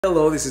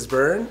Hello, this is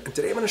Bern, and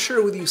today I'm going to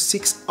share with you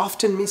 6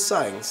 often missed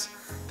signs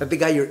that the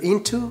guy you're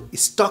into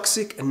is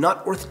toxic and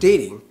not worth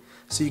dating,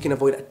 so you can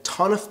avoid a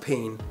ton of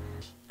pain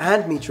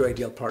and meet your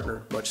ideal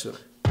partner much sooner.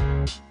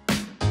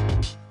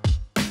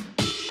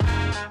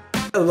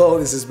 Hello,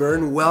 this is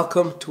Bern.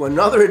 Welcome to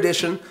another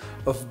edition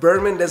of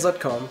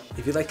BernMendez.com.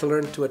 If you'd like to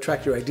learn to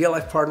attract your ideal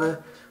life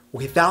partner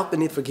without the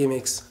need for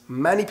gimmicks,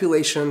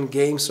 manipulation,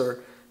 games,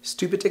 or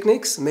stupid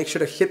techniques, make sure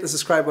to hit the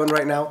subscribe button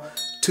right now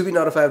to be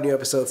notified of new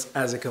episodes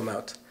as they come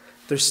out.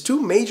 There's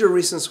 2 major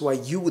reasons why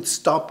you would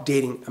stop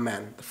dating a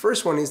man. The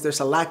first one is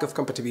there's a lack of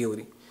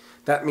compatibility.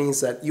 That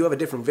means that you have a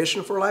different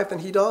vision for life than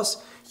he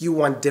does. You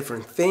want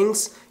different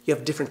things. You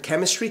have different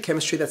chemistry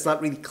that's not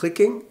really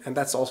clicking, and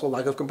that's also a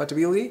lack of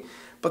compatibility.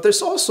 But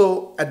there's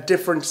also a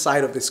different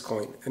side of this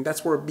coin, and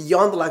that's where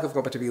beyond the lack of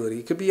compatibility,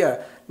 it could be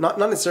not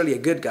necessarily a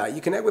good guy.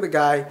 You connect with a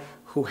guy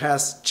who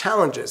has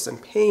challenges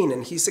and pain,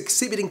 and he's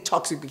exhibiting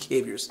toxic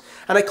behaviors.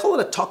 And I call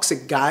it a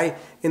toxic guy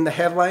in the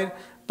headline,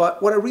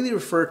 but what I really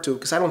refer to,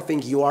 because I don't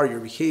think you are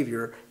your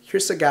behavior,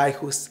 here's a guy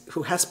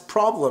who has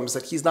problems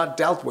that he's not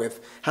dealt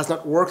with, has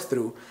not worked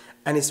through,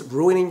 and is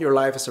ruining your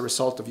life as a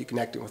result of you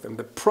connecting with him.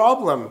 The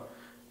problem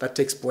that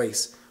takes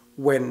place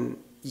when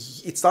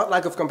it's not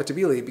lack of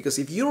compatibility, because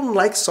if you don't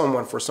like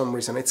someone for some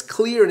reason, it's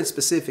clear and it's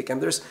specific,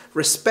 and there's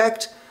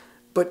respect,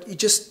 but you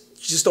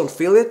just don't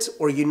feel it,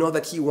 or you know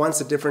that he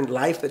wants a different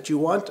life that you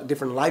want, a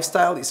different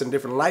lifestyle, he's in a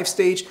different life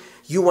stage,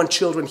 you want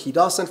children, he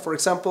doesn't, for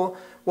example,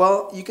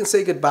 well, you can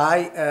say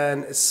goodbye,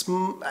 and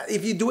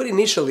if you do it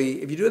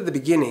initially, if you do it at the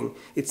beginning,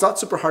 it's not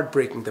super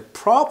heartbreaking. The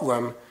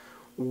problem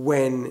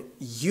when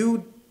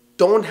you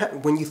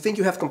think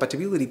you have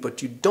compatibility,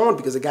 but you don't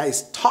because the guy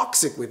is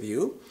toxic with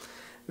you,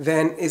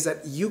 then is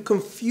that you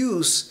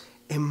confuse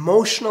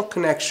emotional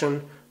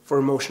connection for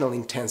emotional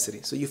intensity.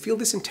 So you feel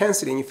this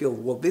intensity and you feel,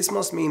 well, this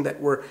must mean that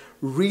we're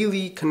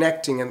really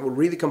connecting and we're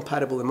really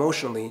compatible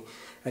emotionally,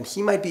 and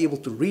he might be able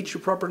to reach you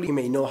properly, he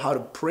may know how to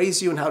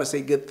praise you and how to say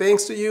good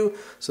things to you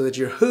so that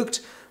you're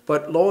hooked,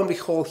 but lo and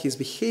behold, his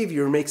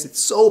behavior makes it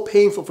so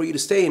painful for you to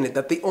stay in it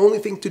that the only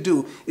thing to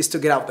do is to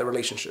get out of the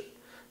relationship.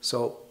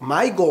 So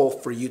my goal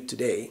for you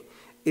today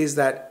is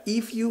that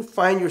if you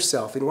find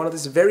yourself in one of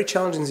these very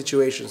challenging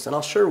situations, and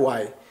I'll share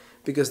why,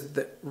 because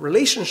the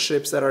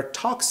relationships that are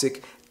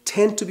toxic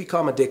tend to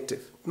become addictive.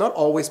 Not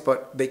always,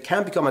 but they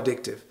can become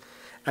addictive.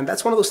 And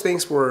that's one of those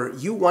things where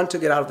you want to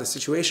get out of the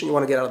situation, you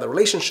want to get out of the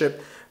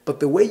relationship, but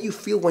the way you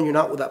feel when you're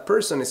not with that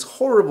person is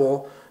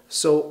horrible.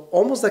 So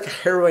almost like a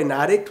heroin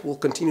addict will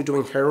continue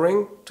doing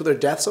heroin to their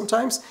death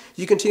sometimes,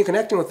 you continue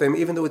connecting with them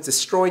even though it's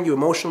destroying you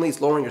emotionally,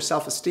 it's lowering your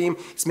self-esteem,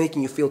 it's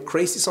making you feel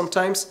crazy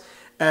sometimes.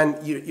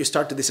 And you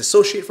start to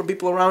disassociate from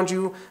people around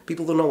you.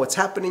 People don't know what's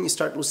happening. You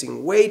start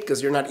losing weight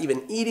because you're not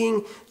even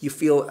eating. You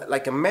feel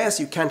like a mess.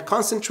 You can't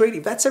concentrate.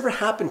 If that's ever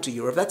happened to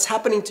you, or if that's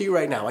happening to you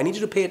right now, I need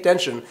you to pay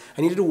attention.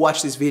 I need you to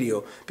watch this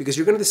video, because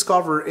you're going to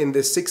discover in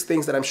the 6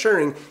 things that I'm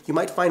sharing, you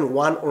might find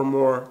 1 or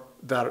more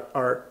that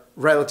are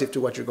relative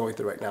to what you're going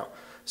through right now.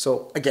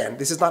 So again,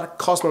 this is not a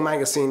Cosmo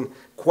Magazine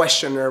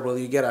questionnaire where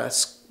you get a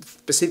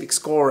specific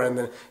score and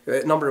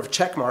the number of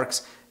check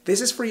marks. This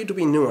is for you to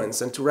be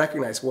nuanced and to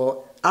recognize,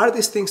 well, are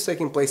these things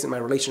taking place in my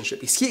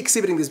relationship? Is he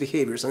exhibiting these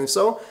behaviors? And if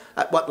so,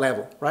 at what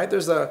level, right?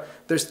 There's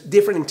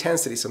different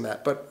intensities on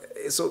that. But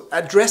so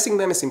addressing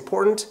them is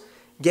important.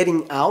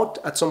 Getting out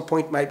at some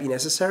point might be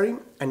necessary,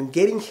 and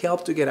getting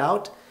help to get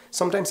out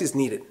sometimes is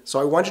needed. So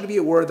I want you to be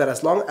aware that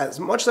as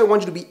much as I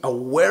want you to be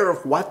aware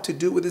of what to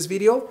do with this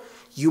video,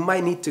 you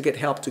might need to get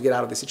help to get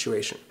out of the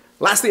situation.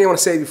 Last thing I want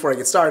to say before I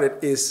get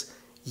started is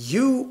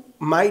you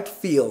might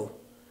feel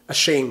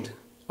ashamed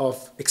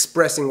of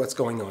expressing what's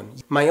going on.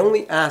 My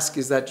only ask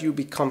is that you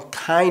become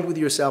kind with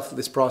yourself through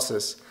this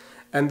process,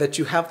 and that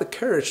you have the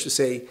courage to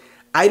say,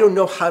 I don't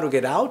know how to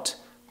get out,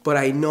 but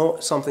I know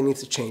something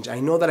needs to change. I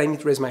know that I need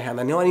to raise my hand.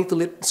 I know I need to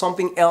let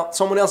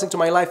someone else into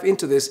my life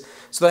into this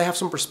so that I have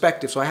some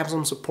perspective, so I have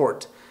some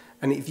support.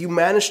 And if you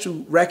manage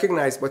to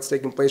recognize what's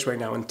taking place right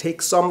now and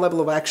take some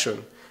level of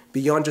action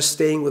beyond just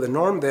staying with the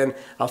norm, then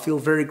I'll feel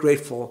very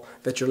grateful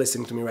that you're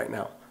listening to me right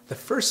now. The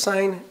first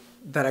sign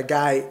that a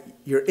guy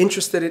you're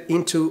interested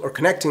into or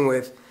connecting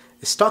with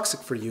is toxic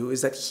for you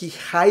is that he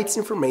hides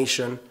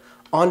information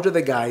under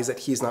the guise that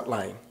he's not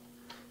lying.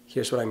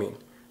 Here's what I mean.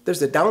 There's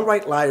the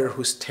downright liar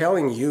who's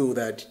telling you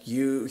that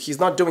he's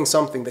not doing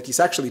something that he's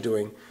actually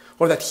doing,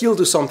 or that he'll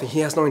do something he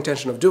has no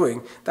intention of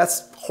doing.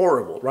 That's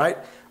horrible, right?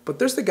 But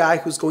there's the guy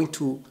who's going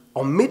to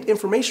omit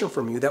information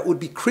from you that would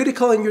be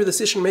critical in your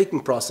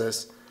decision-making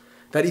process,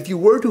 that if you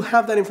were to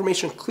have that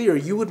information clear,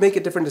 you would make a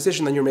different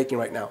decision than you're making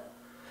right now.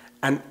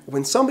 And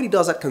when somebody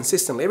does that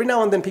consistently, every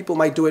now and then people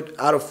might do it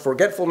out of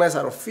forgetfulness,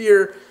 out of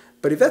fear,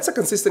 but if that's a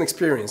consistent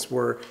experience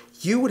where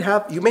you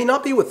may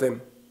not be with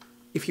them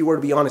if you were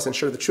to be honest and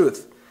share the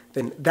truth,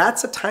 then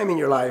that's a time in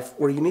your life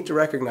where you need to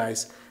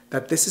recognize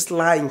that this is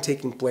lying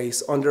taking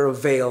place under a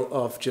veil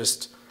of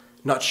just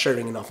not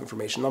sharing enough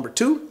information. Number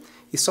 2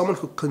 is someone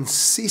who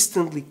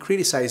consistently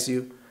criticizes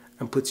you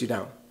and puts you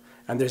down.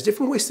 And there's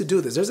different ways to do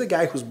this. There's a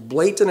guy who's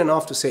blatant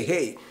enough to say,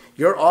 hey,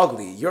 you're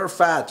ugly, you're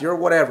fat, you're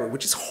whatever,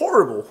 which is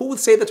horrible. Who would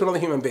say that to another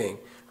human being,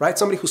 right?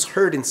 Somebody who's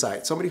hurt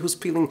inside, somebody who's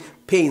feeling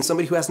pain,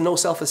 somebody who has no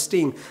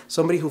self-esteem,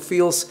 somebody who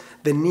feels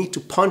the need to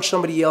punch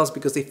somebody else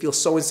because they feel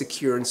so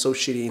insecure and so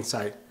shitty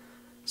inside.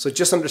 So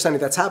just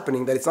understanding that's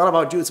happening, that it's not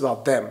about you, it's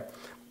about them.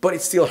 But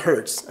it still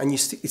hurts, and it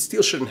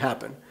still shouldn't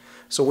happen.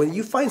 So when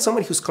you find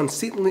somebody who's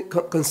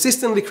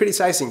consistently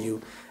criticizing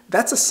you,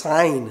 that's a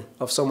sign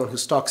of someone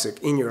who's toxic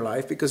in your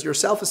life, because your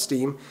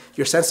self-esteem,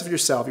 your sense of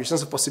yourself, your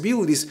sense of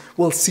possibilities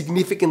will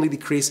significantly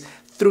decrease.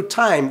 Through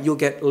time, you'll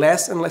get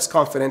less and less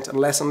confident and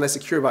less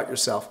secure about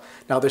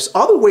yourself. Now, there's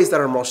other ways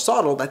that are more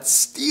subtle that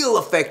still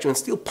affect you and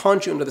still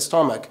punch you into the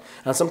stomach,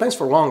 and sometimes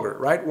for longer,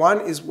 right? One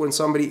is when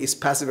somebody is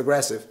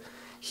passive-aggressive.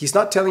 He's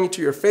not telling you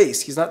to your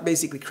face, he's not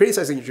basically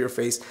criticizing you to your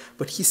face,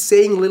 but he's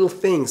saying little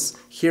things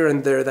here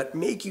and there that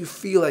make you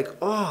feel like,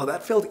 oh,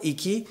 that felt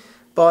icky,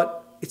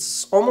 but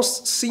it's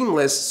almost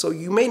seamless, so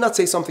you may not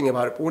say something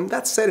about it. But when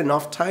that's said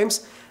enough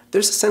times,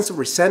 there's a sense of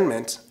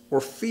resentment or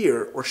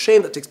fear or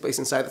shame that takes place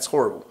inside that's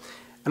horrible.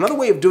 Another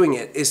way of doing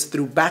it is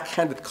through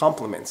backhanded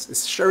compliments.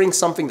 It's sharing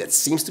something that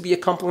seems to be a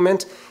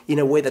compliment in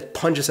a way that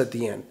punches at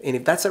the end. And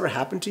if that's ever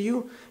happened to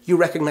you, you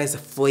recognize the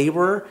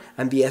flavor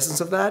and the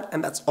essence of that,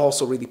 and that's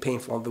also really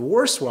painful. And the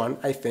worst one,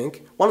 I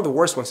think, one of the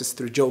worst ones is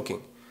through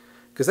joking,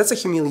 because that's a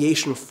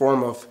humiliation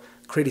form of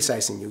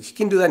criticizing you. You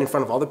can do that in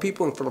front of other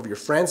people, in front of your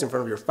friends, in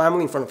front of your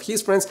family, in front of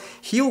his friends.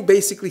 He'll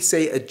basically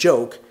say a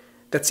joke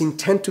that's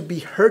intended to be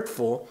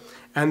hurtful,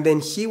 and then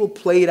he will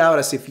play it out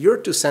as if you're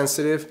too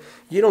sensitive,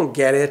 you don't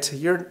get it,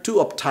 you're too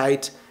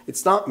uptight,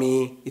 it's not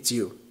me, it's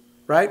you,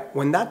 right?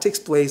 When that takes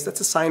place,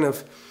 that's a sign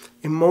of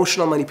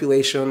emotional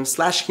manipulation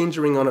 /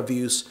 hindering on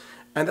abuse,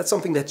 and that's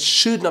something that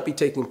should not be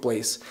taking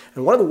place.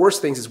 And one of the worst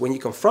things is when you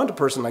confront a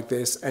person like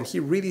this and he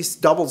really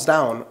doubles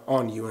down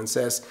on you and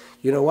says,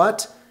 you know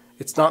what?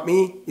 It's not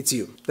me, it's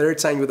you. The third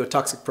sign with a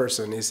toxic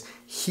person is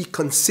he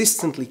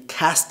consistently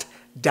casts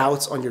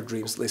doubts on your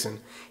dreams. Listen,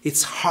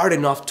 it's hard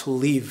enough to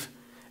live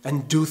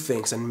and do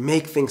things and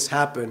make things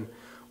happen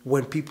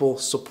when people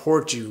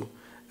support you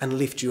and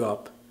lift you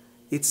up.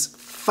 It's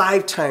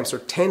 5 times or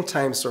 10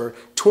 times or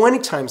 20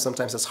 times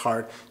sometimes as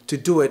hard to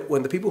do it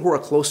when the people who are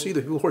close to you,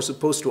 the people who are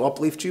supposed to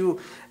uplift you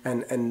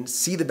and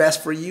see the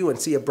best for you and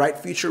see a bright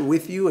future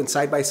with you and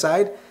side by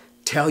side,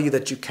 tell you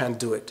that you can't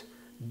do it,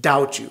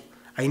 doubt you.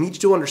 I need you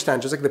to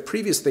understand, just like the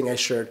previous thing I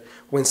shared,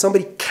 when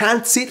somebody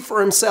can't see it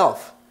for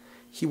himself,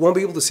 he won't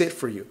be able to see it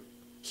for you.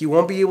 He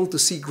won't be able to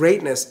see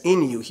greatness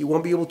in you. He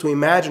won't be able to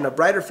imagine a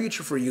brighter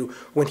future for you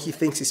when he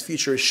thinks his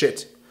future is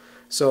shit.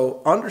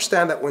 So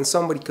understand that when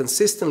somebody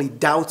consistently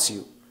doubts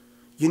you,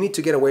 you need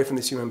to get away from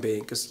this human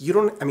being, because you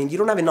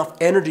don't have enough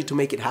energy to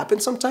make it happen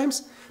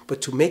sometimes,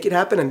 but to make it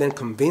happen and then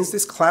convince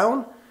this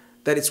clown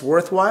that it's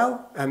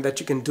worthwhile and that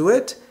you can do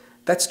it,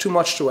 that's too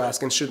much to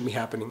ask and shouldn't be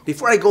happening.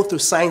 Before I go through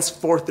signs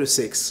 4 through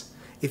 6,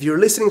 if you're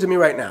listening to me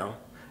right now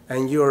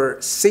and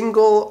you're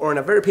single or in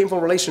a very painful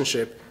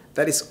relationship,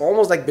 that is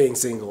almost like being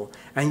single,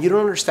 and you don't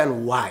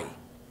understand why,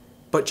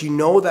 but you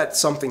know that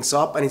something's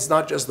up and it's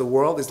not just the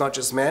world, it's not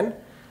just men,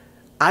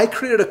 I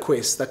created a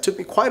quiz that took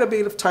me quite a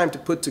bit of time to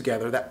put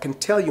together that can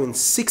tell you in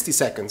 60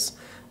 seconds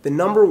the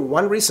number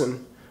 1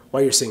 reason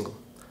why you're single.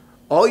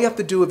 All you have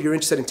to do if you're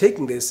interested in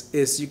taking this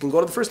is you can go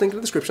to the first link in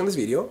the description of this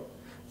video.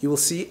 You will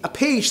see a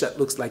page that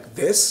looks like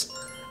this,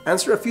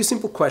 answer a few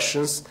simple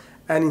questions,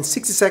 and in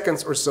 60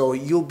 seconds or so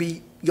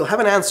you'll have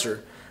an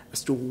answer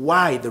as to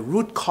why, the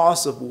root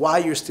cause of why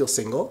you're still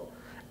single,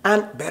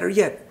 and better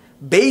yet,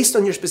 based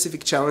on your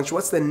specific challenge,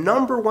 what's the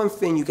number 1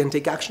 thing you can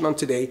take action on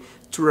today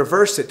to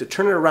reverse it, to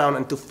turn it around,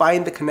 and to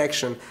find the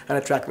connection and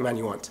attract the man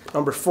you want.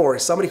 Number 4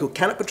 is somebody who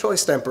cannot control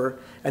his temper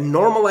and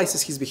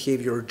normalizes his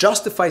behavior or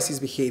justifies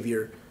his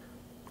behavior,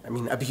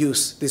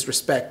 abuse,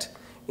 disrespect,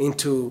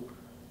 into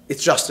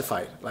it's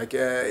justified. Like,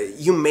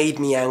 you made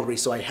me angry,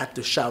 so I had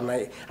to shout,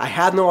 and I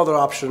had no other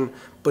option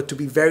but to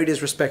be very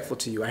disrespectful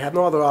to you. I had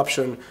no other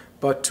option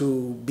but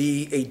to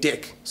be a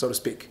dick, so to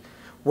speak.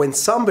 When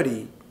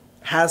somebody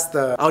has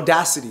the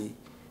audacity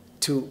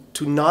to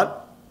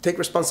not take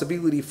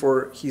responsibility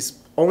for his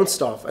own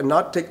stuff and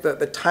not take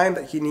the time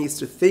that he needs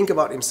to think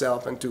about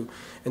himself and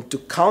to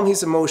calm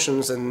his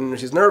emotions and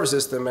his nervous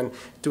system and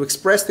to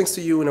express things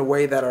to you in a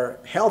way that are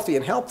healthy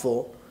and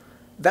helpful,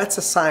 that's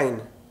a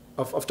sign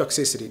of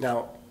toxicity.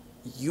 Now,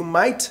 you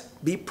might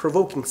be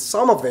provoking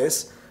some of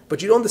this,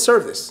 but you don't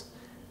deserve this.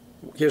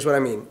 Here's what I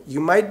mean. You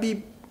might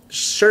be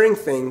sharing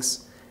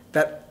things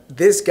that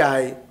this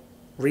guy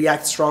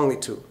reacts strongly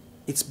to.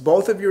 It's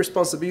both of your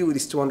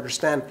responsibilities to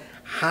understand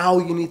how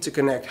you need to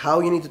connect, how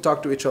you need to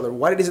talk to each other,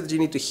 what it is that you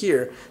need to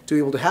hear to be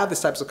able to have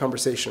these types of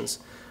conversations.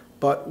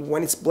 But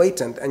when it's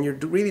blatant and you're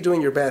really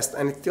doing your best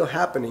and it's still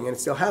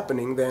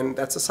happening, then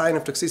that's a sign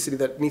of toxicity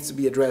that needs to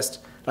be addressed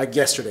like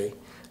yesterday.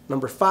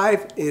 Number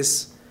 5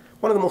 is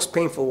one of the most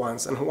painful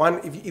ones, and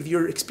if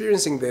you're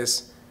experiencing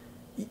this,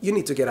 you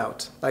need to get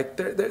out. Like,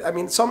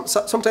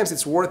 sometimes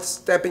it's worth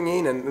stepping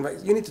in, and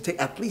you need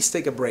to at least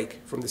take a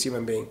break from this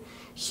human being.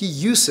 He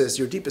uses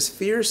your deepest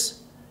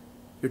fears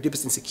your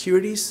deepest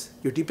insecurities,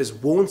 your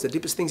deepest wounds, the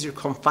deepest things you're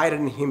confided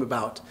in him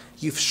about.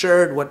 You've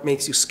shared what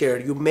makes you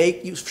scared.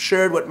 You've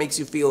shared what makes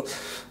you feel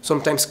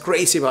sometimes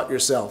crazy about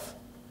yourself.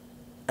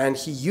 And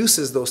he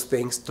uses those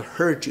things to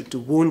hurt you, to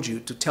wound you,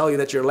 to tell you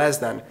that you're less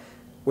than.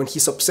 When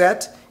he's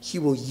upset, he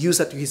will use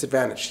that to his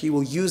advantage. He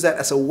will use that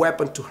as a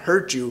weapon to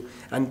hurt you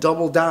and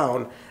double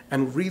down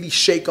and really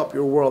shake up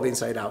your world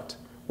inside out.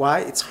 Why?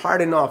 It's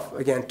hard enough,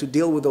 again, to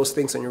deal with those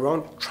things on your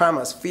own.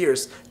 Traumas,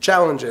 fears,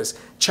 challenges,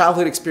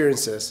 childhood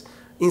experiences,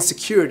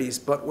 insecurities.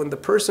 But when the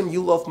person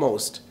you love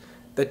most,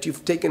 that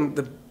you've taken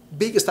the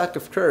biggest act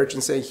of courage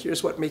and say,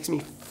 here's what makes me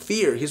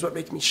fear, here's what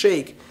makes me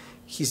shake,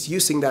 he's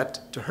using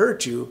that to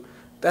hurt you,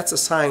 that's a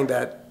sign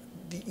that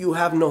you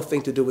have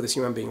nothing to do with this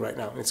human being right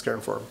now in its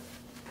current form.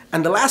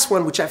 And the last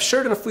one, which I've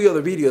shared in a few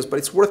other videos, but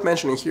it's worth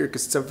mentioning here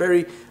because it's a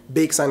very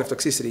big sign of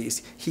toxicity,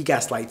 is he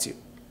gaslights you.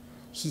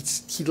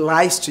 He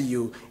lies to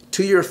you,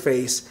 to your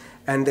face,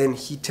 and then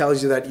he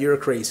tells you that you're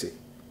crazy.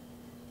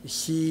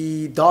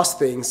 He does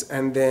things,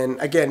 and then,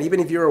 again, even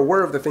if you're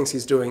aware of the things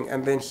he's doing,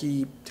 and then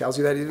he tells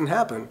you that it didn't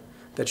happen,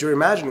 that you're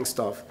imagining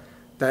stuff,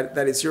 that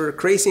it's your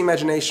crazy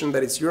imagination,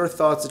 that it's your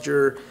thoughts, that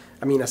you're,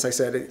 I mean, as I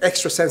said,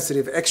 extra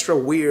sensitive, extra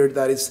weird,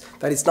 that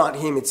it's not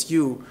him, it's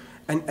you.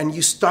 And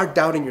you start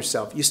doubting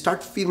yourself. You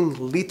start feeling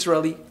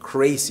literally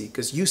crazy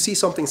because you see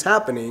something's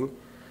happening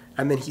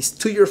and then he's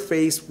to your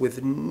face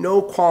with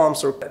no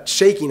qualms or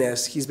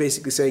shakiness. He's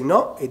basically saying,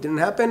 no, it didn't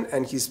happen.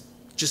 And he's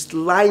just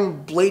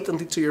lying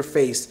blatantly to your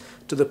face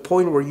to the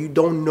point where you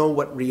don't know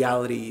what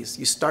reality is.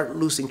 You start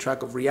losing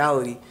track of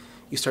reality.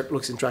 You start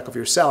losing track of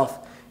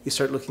yourself. You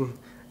start losing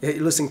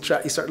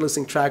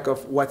track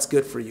of what's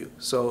good for you.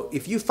 So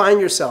if you find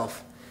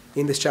yourself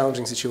in these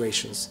challenging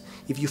situations,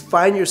 if you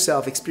find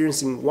yourself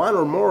experiencing one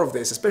or more of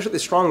this, especially the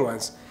strong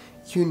ones,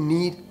 you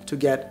need to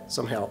get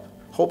some help.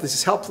 Hope this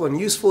is helpful and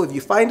useful. If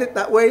you find it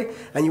that way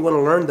and you want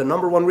to learn the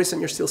 #1 reason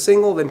you're still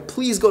single, then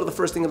please go to the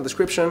first link in the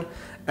description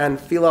and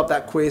fill out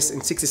that quiz.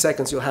 In 60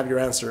 seconds, you'll have your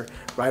answer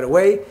right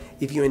away.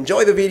 If you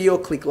enjoy the video,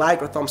 click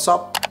like or thumbs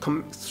up,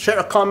 share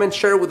a comment,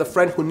 share it with a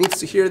friend who needs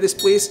to hear this,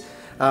 please.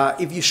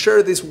 If you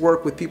share this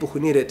work with people who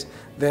need it,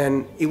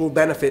 then it will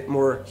benefit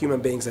more human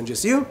beings than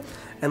just you.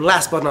 And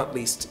last but not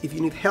least, if you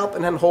need help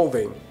in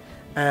hand-holding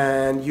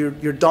and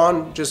you're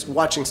done just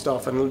watching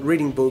stuff and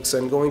reading books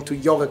and going to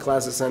yoga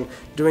classes and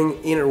doing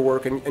inner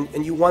work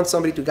and you want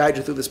somebody to guide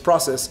you through this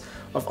process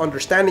of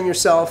understanding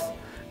yourself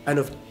and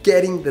of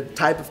getting the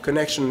type of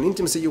connection and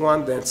intimacy you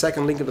want, then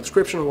second link in the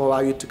description will allow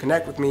you to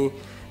connect with me.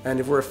 And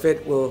if we're a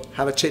fit, we'll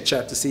have a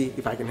chit-chat to see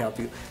if I can help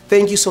you.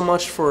 Thank you so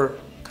much for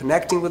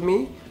connecting with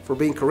me, for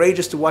being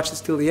courageous to watch this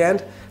till the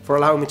end, for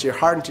allowing me to your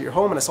heart and to your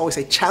home. And as always,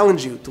 I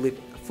challenge you to live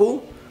a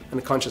full and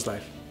a conscious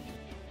life.